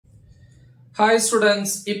Hi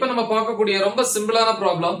students, இப்ப நம்ம பார்க்கக்கூடிய ரொம்ப சிம்பிளான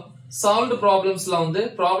ப்ராப்ளம் solved problemsல வந்து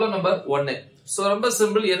problem number 1. So ரொம்ப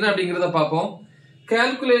சிம்பிள் என்ன அப்படிங்கறத பாப்போம்.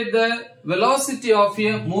 Calculate the velocity of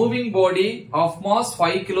a moving body of mass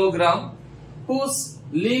 5 kg whose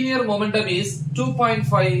linear momentum is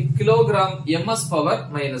 2.5 kg ms power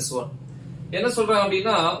minus 1. என்ன சொல்றாங்க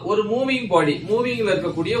அப்படின்னா ஒரு மூவிங் பாடி மூவிங்ல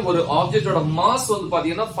இருக்கக்கூடிய ஒரு ஆப்ஜெக்ட்டோட மாஸ் வந்து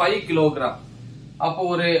பாத்தீங்கன்னா 5 kg. அப்போ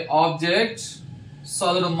ஒரு ஆப்ஜெக்ட் சோ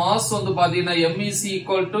அதோட மாஸ் வந்து பாத்தீங்கன்னா m is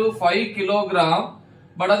equal to 5 kg.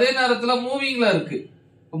 But அதே நேரத்துல மூவிங்ல இருக்கு.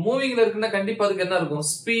 மூவிங்ல இருக்குன்னா கண்டிப்பா அதுக்கு என்ன இருக்கும்?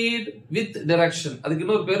 Speed with direction. அதுக்கு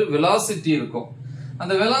இன்னொரு பேரு வெலாசிட்டி இருக்கும்.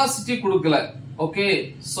 அந்த வெலாசிட்டி கொடுக்கல. ஓகே,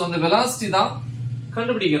 சோ அந்த வெலாசிட்டி தான்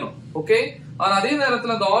கண்டுபிடிக்கணும். ஓகே, ஆனா அதே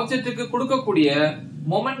நேரத்துல அந்த ஆப்ஜெக்ட்டுக்கு கொடுக்கக்கூடிய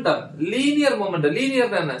மொமெண்டம் லீனியர் மொமெண்டம்.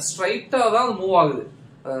 லீனியர் என்ன? ஸ்ட்ரைட்டா தான் மூவ் ஆகுது.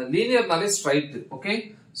 லீனியர்னாலே ஸ்ட்ரைட். ஓகே,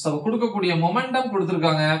 சோ கொடுக்கக்கூடிய மொமெண்டம்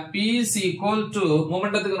கொடுத்திருக்காங்க. p is equal to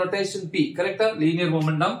மொமெண்டத்துக்கு notation p. கரெக்ட்டா? Linear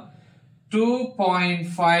momentum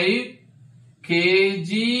 2.5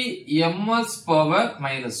 kg ms power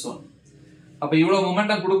minus 1. அப்ப இவ்வளவு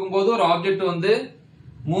மொமெண்டம் கொடுக்கும்போது ஒரு ஆப்ஜெக்ட் வந்து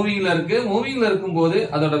மூவிங்ல இருக்கு. மூவிங்ல இருக்கும்போது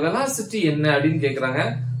அதோட வெலாசிட்டி என்ன அப்படின்னு கேக்குறாங்க.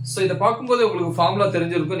 சோ இத பாக்கும்போது உங்களுக்கு ஃபார்முலா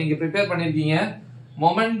தெரிஞ்சிருக்கும். நீங்க ப்ரிப்பேர் பண்ணிருக்கீங்க.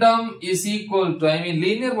 momentum is equal to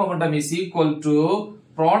linear momentum is equal to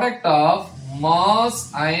product of mass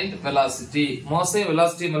and velocity. mass and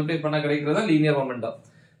velocity multiply பண்ணா கிடைக்கிறதா linear momentum.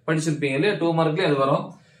 படிச்சிருப்பீங்க இல்லையா? 2 மார்க்ல அது வரும்.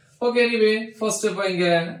 ஓகே, எனிவே ஃபர்ஸ்ட் இப்ப இங்க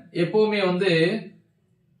எப்பவுமே வந்து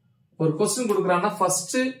ஒரு क्वेश्चन கொடுக்கறானா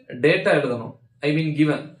ஃபர்ஸ்ட் டேட்டா எழுதணும்.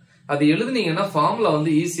 given. அது எழுதுனீங்கன்னா ஃபார்முலா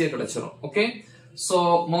வந்து ஈஸியா கிடைச்சிரும். ஓகே, சோ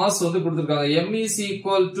மாஸ் வந்து கொடுத்திருக்காங்க. m is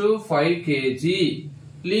equal to 5 kg.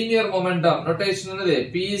 linear momentum notation என்னது?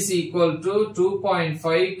 p is equal to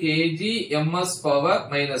 2.5 kg ms power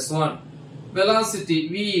minus 1. velocity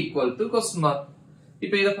v equal to question mark.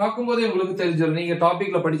 இப்போ இத பாக்கும்போது உங்களுக்கு தெரிஞ்சிரும். நீங்க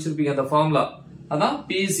டாபிக்ல படிச்சிருப்பீங்க அந்த ஃபார்முலா. அதான்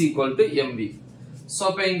p is equal to mv. So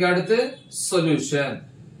அப்ப இங்க அடுத்து சொல்யூஷன்.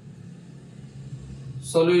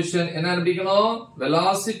 சொல்யூஷன் என்ன எழுதிக்கணும்?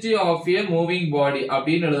 velocity of a moving body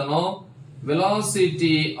அப்படின்னு எழுதணும்.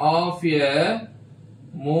 velocity of a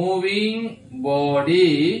moving body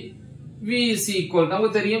v is equal,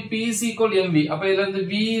 நமக்கு தெரியும் p is equal mv. அப்ப இதுல இருந்து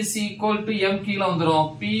v is equal to m கீழ வந்துரும்.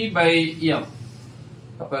 p by m.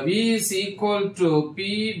 அப்ப v is equal to p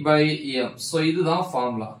by m. So இதுதான்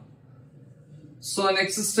formula. So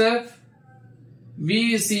next step, v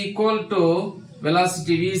is equal to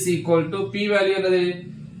velocity v is equal to p value என்னது?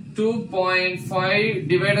 2.5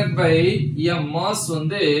 divided by m. mass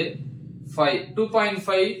வந்து 5.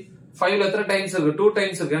 2.5 5 ல எத்தனை times இருக்கு? 2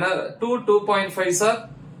 times இருக்கு. ஏன்னா 2.5 sir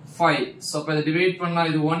 5. So அப்ப இத டிவைட் பண்ணா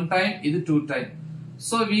இது 1 டைம், இது 2 time.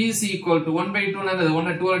 So v is equal to 1 by 2 என்னது? 1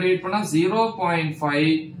 2 டிவைட் பண்ணா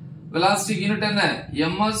 0.5. velocity யூனிட் என்ன?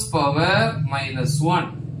 ms power minus 1.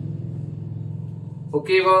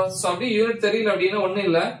 ஓகேவா? சோ அப்படி யூனிட் தெரியல அப்படினா ஒண்ணும்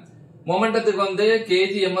இல்ல. மொமெண்டத்துக்கு வந்து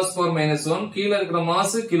kg ms power minus 1, கீழ இருக்கிற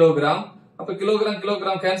மாஸ் கிலோகிராம். அப்ப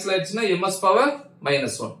kilogram cancel ஆயிடுச்சுனா ms power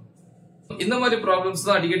minus 1. இந்த மாதிரி ப்ராப்ளம்ஸ்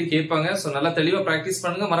தான் அடிக்கடி கேட்பாங்க. சோ நல்லா தெளிவா பிராக்டிஸ்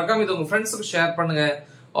பண்ணுங்க. மறக்காம இத உங்க ஃப்ரெண்ட்ஸ்க்கு ஷேர் பண்ணுங்க.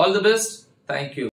 All the best. Thank you.